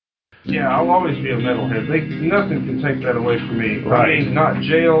Yeah, I'll always be a metalhead. Nothing can take that away from me. Right. I mean, not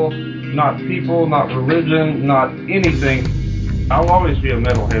jail, not people, not religion, not anything. I'll always be a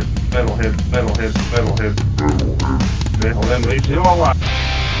metalhead, metalhead, metalhead, metalhead, metalhead, metalhead, all right.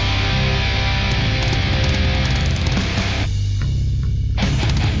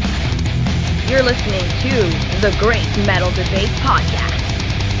 You're listening to the Great Metal Debate Podcast.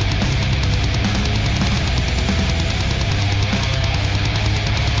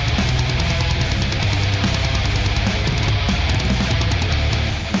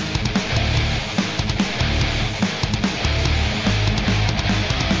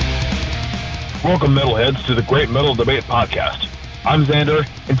 Welcome, metalheads, to the Great Metal Debate Podcast. I'm Xander,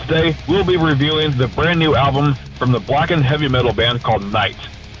 and today we'll be reviewing the brand new album from the blackened heavy metal band called Nite.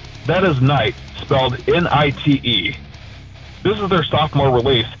 That is Nite, spelled N-I-T-E. This is their sophomore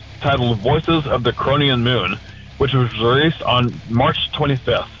release, titled Voices of the Kronian Moon, which was released on March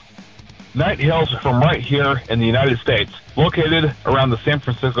 25th. Nite hails from right here in the United States, located around the San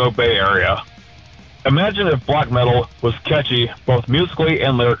Francisco Bay Area. Imagine if black metal was catchy both musically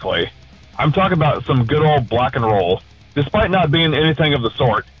and lyrically. I'm talking about some good old black and roll. Despite not being anything of the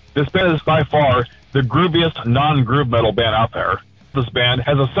sort, this band is by far the grooviest non-groove metal band out there. This band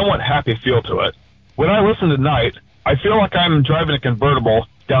has a somewhat happy feel to it. When I listen to Nite, I feel like I'm driving a convertible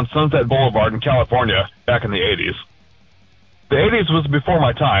down Sunset Boulevard in California back in the 80s. The 80s was before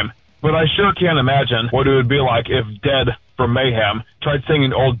my time, but I sure can't imagine what it would be like if Dead from Mayhem tried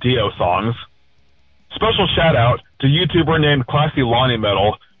singing old Dio songs. Special shout out to a YouTuber named Classy Lonnie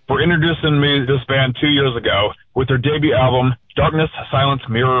Metal for introducing me to this band 2 years ago with their debut album, Darkness, Silence,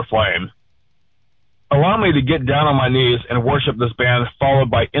 Mirror, Flame. Allow me to get down on my knees and worship this band,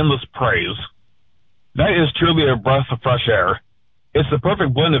 followed by endless praise. Nite is truly a breath of fresh air. It's the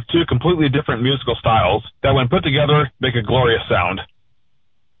perfect blend of two completely different musical styles that, when put together, make a glorious sound.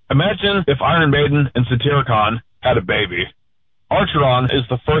 Imagine if Iron Maiden and Satyricon had a baby. Archeron is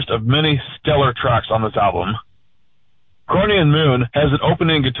the first of many stellar tracks on this album. Kronian Moon has an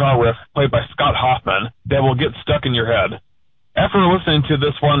opening guitar riff played by Scott Hoffman that will get stuck in your head. After listening to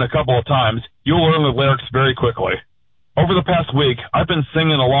this one a couple of times, you'll learn the lyrics very quickly. Over the past week, I've been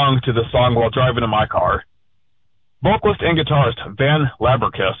singing along to this song while driving in my car. Vocalist and guitarist Van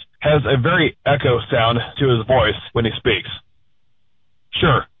Laberkis has a very echo sound to his voice when he speaks.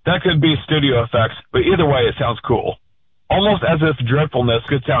 Sure, that could be studio effects, but either way it sounds cool. Almost as if dreadfulness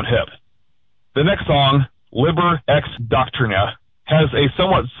could sound hip. The next song, Liber Ex Doctrina, has a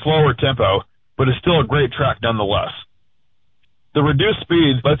somewhat slower tempo, but is still a great track nonetheless. The reduced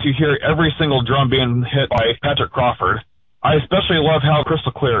speed lets you hear every single drum being hit by Patrick Crawford. I especially love how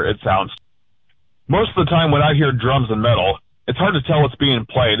crystal clear it sounds. Most of the time when I hear drums in metal, it's hard to tell what's being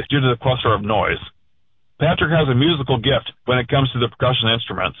played due to the cluster of noise. Patrick has a musical gift when it comes to the percussion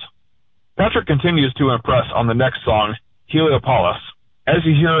instruments. Patrick continues to impress on the next song, Heliopolis, as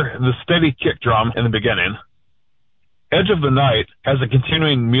you hear the steady kick drum in the beginning. Edge of the Night has a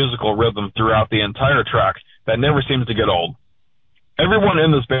continuing musical rhythm throughout the entire track that never seems to get old. Everyone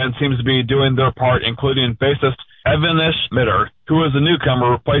in this band seems to be doing their part, including bassist Evanish Mitter, who is a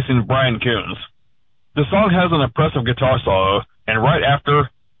newcomer replacing Brian Coons. The song has an impressive guitar solo, and right after,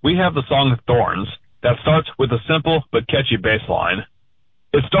 we have the song Thorns, that starts with a simple but catchy bass line.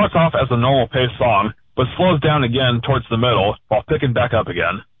 It starts off as a normal-paced song, but slows down again towards the middle while picking back up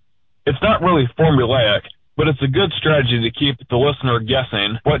again. It's not really formulaic, but it's a good strategy to keep the listener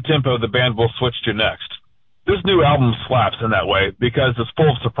guessing what tempo the band will switch to next. This new album slaps in that way because it's full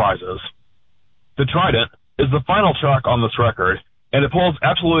of surprises. The Trident is the final track on this record, and it pulls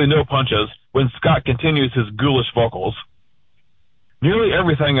absolutely no punches when Scott continues his ghoulish vocals. Nearly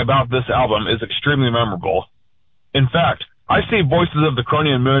everything about this album is extremely memorable. In fact, I see Voices of the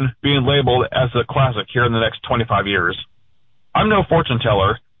Kronian Moon being labeled as a classic here in the next 25 years. I'm no fortune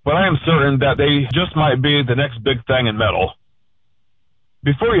teller, but I am certain that they just might be the next big thing in metal.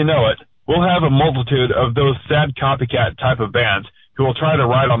 Before you know it, we'll have a multitude of those sad copycat type of bands who will try to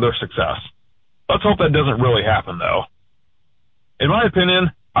ride on their success. Let's hope that doesn't really happen, though. In my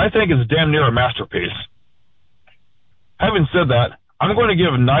opinion, I think it's damn near a masterpiece. Having said that, I'm going to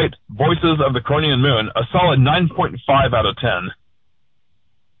give Nite, Voices of the Kronian Moon, a solid 9.5 out of 10.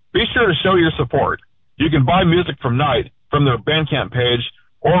 Be sure to show your support. You can buy music from Nite from their Bandcamp page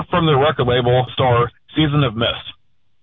or from their record label store, Season of Mist.